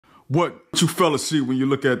What you fellas see when you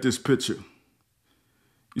look at this picture?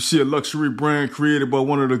 You see a luxury brand created by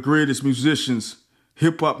one of the greatest musicians,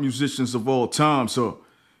 hip-hop musicians of all time, so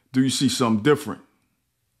do you see something different?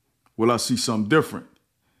 Well, I see something different.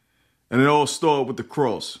 And it all started with the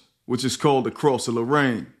cross, which is called the Cross of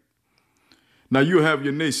Lorraine. Now, you have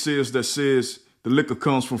your naysayers that says the liquor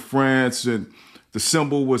comes from France and the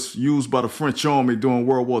symbol was used by the French army during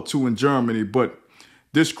World War II in Germany, but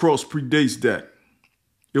this cross predates that.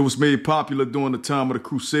 It was made popular during the time of the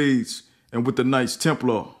Crusades and with the Knights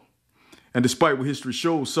Templar. And despite what history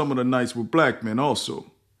shows, some of the knights were black men also.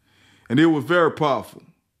 And they were very powerful,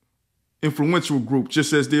 influential group,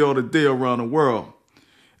 just as they are today around the world.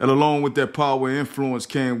 And along with that power and influence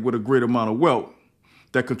came with a great amount of wealth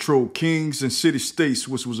that controlled kings and city-states,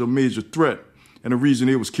 which was a major threat and the reason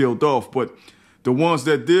it was killed off. But the ones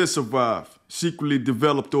that did survive secretly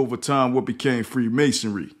developed over time what became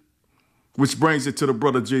Freemasonry, which brings it to the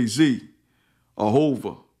brother Jayz, a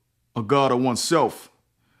hover, a god of oneself.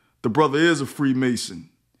 The brother is a Freemason,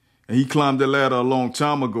 and he climbed the ladder a long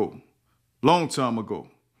time ago.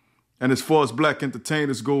 And as far as black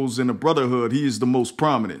entertainers goes in the brotherhood, he is the most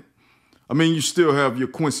prominent. I mean, you still have your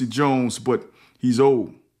Quincy Jones, but he's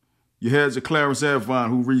old. You had your Clarence Avant,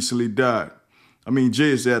 who recently died. I mean,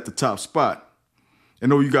 Jay is at the top spot.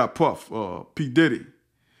 And you got Puff, P. Diddy.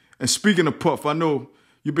 And speaking of Puff, I know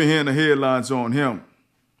you've been hearing the headlines on him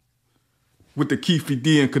with the Keefe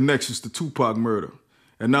D and connections to Tupac murder.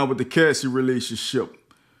 And now with the Cassie relationship,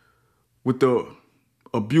 with the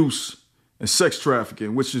abuse and sex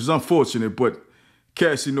trafficking, which is unfortunate, but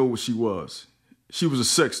Cassie knew what she was. She was a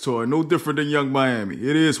sex toy, no different than Young Miami.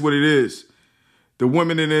 It is what it is. The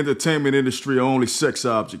women in the entertainment industry are only sex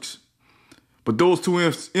objects. But those two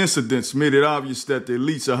incidents made it obvious that the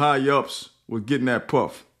elites or high-ups were getting at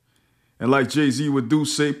Puff. And like Jay-Z would do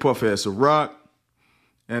say, Puff has a rock.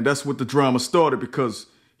 And that's what the drama started because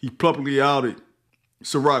he publicly outed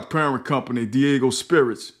Ciroc parent company, Diego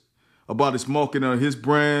Spirits, about his marketing of his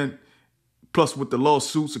brand, plus with the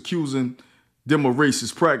lawsuits accusing them of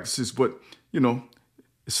racist practices. But,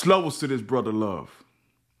 it's levels to this brother love.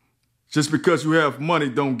 Just because you have money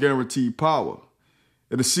don't guarantee power.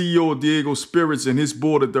 And the CEO of Diego Spirits and his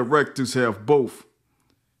board of directors have both.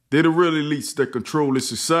 They're the real elites that control this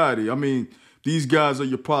society. I mean, these guys are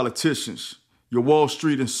your politicians, your Wall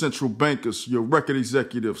Street and central bankers, your record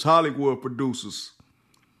executives, Hollywood producers.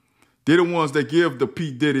 They're the ones that give the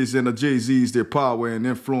P. Diddy's and the Jay-Z's their power and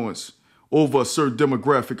influence over a certain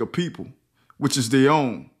demographic of people, which is their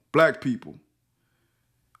own, black people.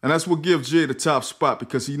 And that's what gives Jay the top spot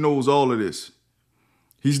because he knows all of this.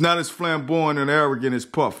 He's not as flamboyant and arrogant as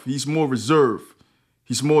Puff. He's more reserved.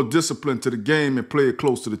 He's more disciplined to the game and play it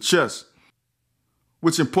close to the chest,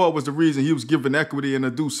 which in part was the reason he was given equity in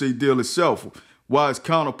the DUSSE deal itself, while his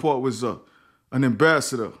counterpart was an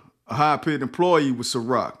ambassador, a high-paid employee with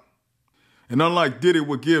Ciroc. And unlike Diddy,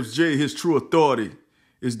 what gives Jay his true authority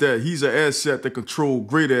is that he's an asset that controls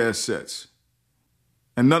greater assets.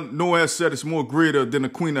 And no asset is more greater than the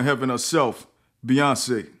Queen of Heaven herself,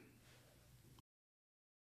 Beyonce.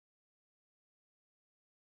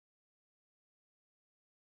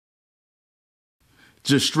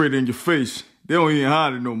 Just straight in your face. They don't even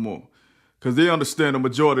hide it no more. Because they understand the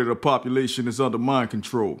majority of the population is under mind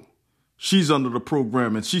control. She's under the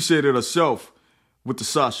program, and she said it herself with the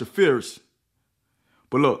Sasha Fierce.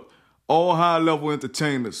 But look, all high-level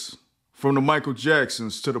entertainers, from the Michael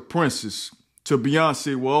Jacksons to the Princes to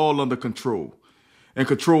Beyonce, were all under control. And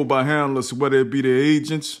controlled by handlers, whether it be their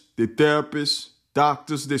agents, their therapists,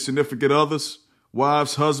 doctors, their significant others,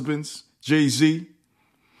 wives, husbands, Jay-Z.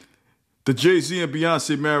 The Jay-Z and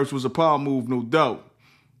Beyonce marriage was a power move, no doubt.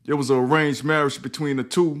 It was an arranged marriage between the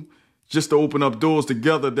two just to open up doors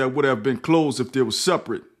together that would have been closed if they were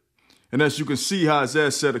separate. And as you can see how his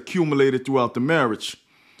asset accumulated throughout the marriage.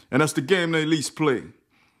 And that's the game the elites play.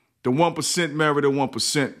 The 1% marry the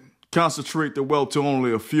 1%. Concentrate the wealth to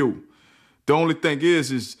only a few. The only thing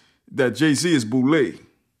is that Jay-Z is boule.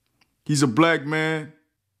 He's a black man,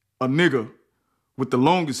 a nigger, with the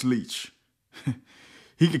longest leash.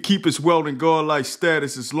 He could keep his wealth and godlike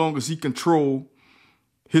status as long as he controlled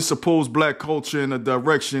his supposed black culture in the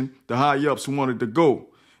direction the high-ups wanted to go.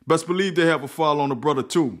 Best believe they have a file on the brother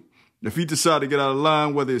too. If he decided to get out of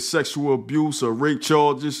line, whether it's sexual abuse or rape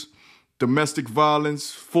charges, domestic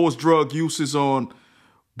violence, forced drug uses on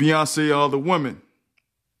Beyonce or other women,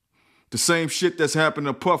 the same shit that's happened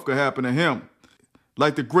to Puff could happen to him.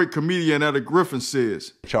 Like the great comedian Eddie Griffin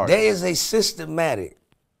says, there is a systematic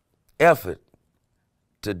effort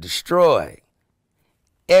to destroy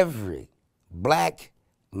every black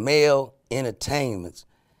male entertainer's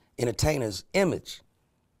image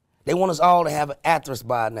They want us all to have an actress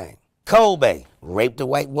by our name. Kobe raped a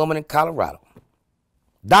white woman in Colorado.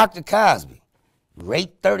 Dr. Cosby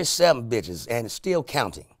raped 37 bitches and is still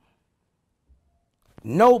counting.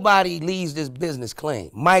 Nobody leaves this business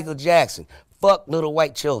clean. Michael Jackson fucked little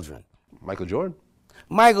white children. Michael Jordan?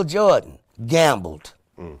 Michael Jordan gambled.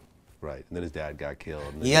 Right, and then his dad got killed.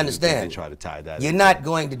 And You understand? They try to tie that. You're not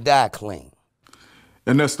going to die clean.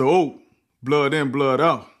 And that's the oath. Blood in, blood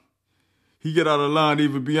out. He get out of line,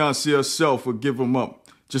 even Beyonce herself would give him up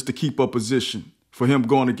just to keep up position for him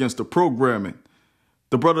going against the programming.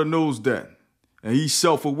 The brother knows that. And he's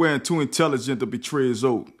self-aware and too intelligent to betray his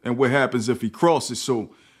oath and what happens if he crosses. So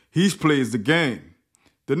he plays the game.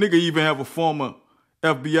 The nigga even have a former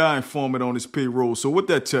FBI informant on his payroll. So what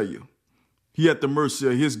that tell you? He at the mercy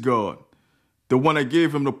of his God. The one that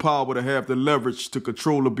gave him the power to have the leverage to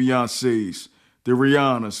control the Beyoncés, the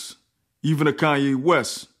Rihannas, even the Kanye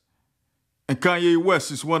West. And Kanye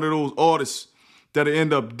West is one of those artists that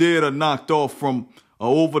end up dead or knocked off from an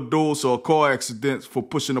overdose or a car accident for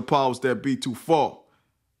pushing the powers that be too far.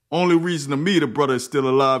 Only reason to me the brother is still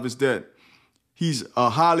alive is that he's a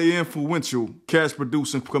highly influential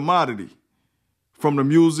cash-producing commodity, from the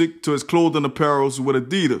music to his clothing apparels with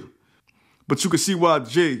Adidas. But you can see why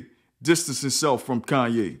Jay distanced himself from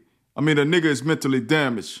Kanye. I mean, the nigga is mentally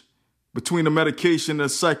damaged. Between the medication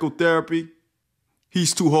and psychotherapy,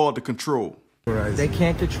 he's too hard to control. They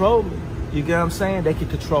can't control me. You get what I'm saying? They can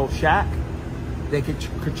control Shaq. They can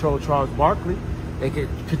control Charles Barkley. They can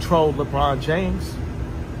control LeBron James.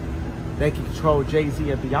 They can control Jay-Z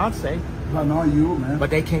and Beyonce. But not you, man. But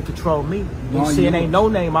they can't control me. You Not see, it you. ain't no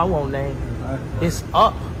name I won't name. Exactly. It's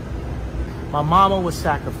up. My mama was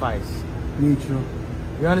sacrificed. Me too.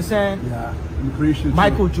 You understand? Yeah, I'm Christian too.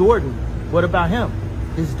 Michael Jordan, what about him?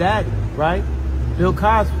 His daddy, right? Bill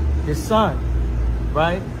Cosby, his son,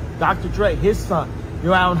 right? Dr. Dre, his son. You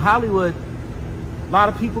know, out in Hollywood, a lot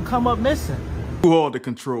of people come up missing. Too hard to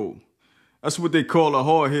control. That's what they call a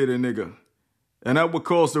hard-headed nigga. And that would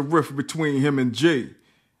cause the rift between him and Jay.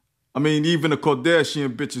 I mean, even the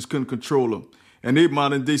Kardashian bitches couldn't control him. And they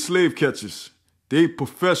modern-day slave catchers. They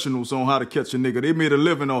professionals on how to catch a nigga. They made a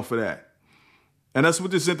living off of that. And that's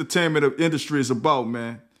what this entertainment industry is about,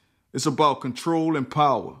 man. It's about control and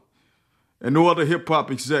power. And no other hip-hop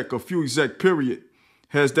exec, or few exec, period,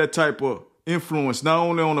 has that type of influence, not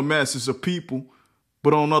only on the masses of people,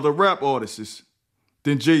 but on other rap artists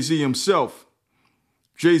than Jay-Z himself.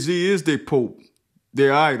 Jay-Z is their pope,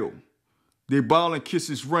 their idol. They bow and kiss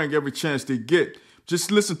his ring every chance they get.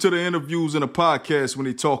 Just listen to the interviews and the podcast when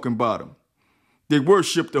they talking about him. They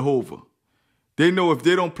worship Jehovah. They know if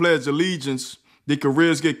they don't pledge allegiance, their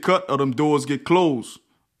careers get cut or them doors get closed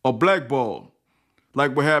or blackballed.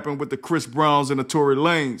 Like what happened with the Chris Browns and the Tory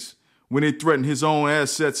Lanez when they threatened his own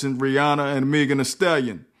assets in Rihanna and Megan Thee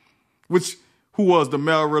Stallion, who was the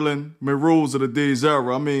Marilyn Monroes of the day's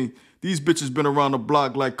era. I mean, these bitches been around the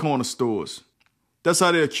block like corner stores. That's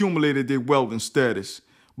how they accumulated their wealth and status,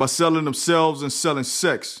 by selling themselves and selling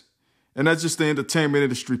sex. And that's just the entertainment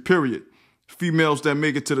industry, period. Females that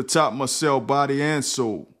make it to the top must sell body and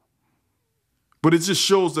soul. But it just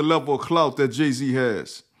shows the level of clout that Jay-Z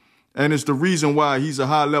has. And it's the reason why he's a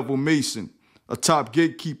high-level Mason, a top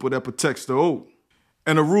gatekeeper that protects the oath.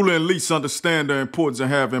 And the ruling elites understand the importance of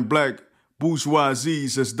having black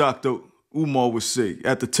bourgeoisies, as Dr. Umar would say,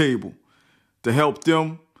 at the table, to help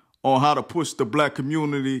them on how to push the black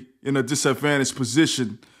community in a disadvantaged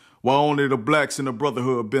position while only the blacks in the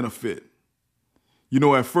brotherhood benefit. You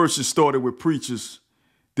know, at first it started with preachers,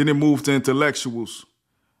 then it moved to intellectuals.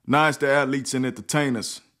 Now it's the athletes and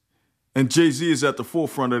entertainers. And Jay-Z is at the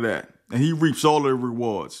forefront of that, and he reaps all of the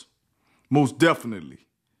rewards, most definitely.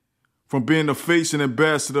 From being the face and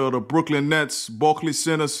ambassador of the Brooklyn Nets, Barclays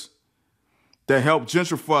Centers, that helped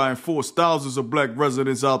gentrify and force thousands of black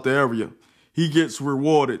residents out the area, he gets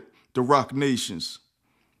rewarded the Rock Nations,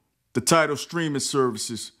 the title streaming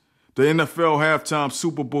services, the NFL halftime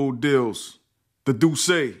Super Bowl deals, the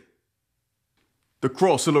DUSSE, the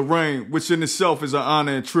Cross of Lorraine, which in itself is an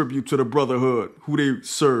honor and tribute to the brotherhood who they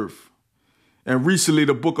serve. And recently,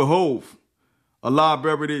 the Book of Hove, a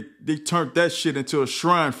library, they turned that shit into a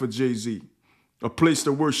shrine for Jay-Z, a place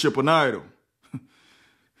to worship an idol.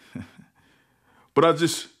 But I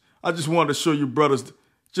just wanted to show you, brothers,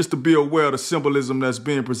 just to be aware of the symbolism that's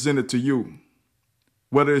being presented to you,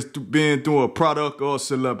 whether it's being through a product or a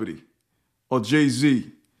celebrity, or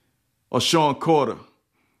Jay-Z, or Sean Carter,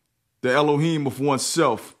 the Elohim of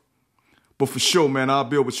oneself. But for sure, man, I'll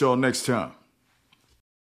be with y'all next time.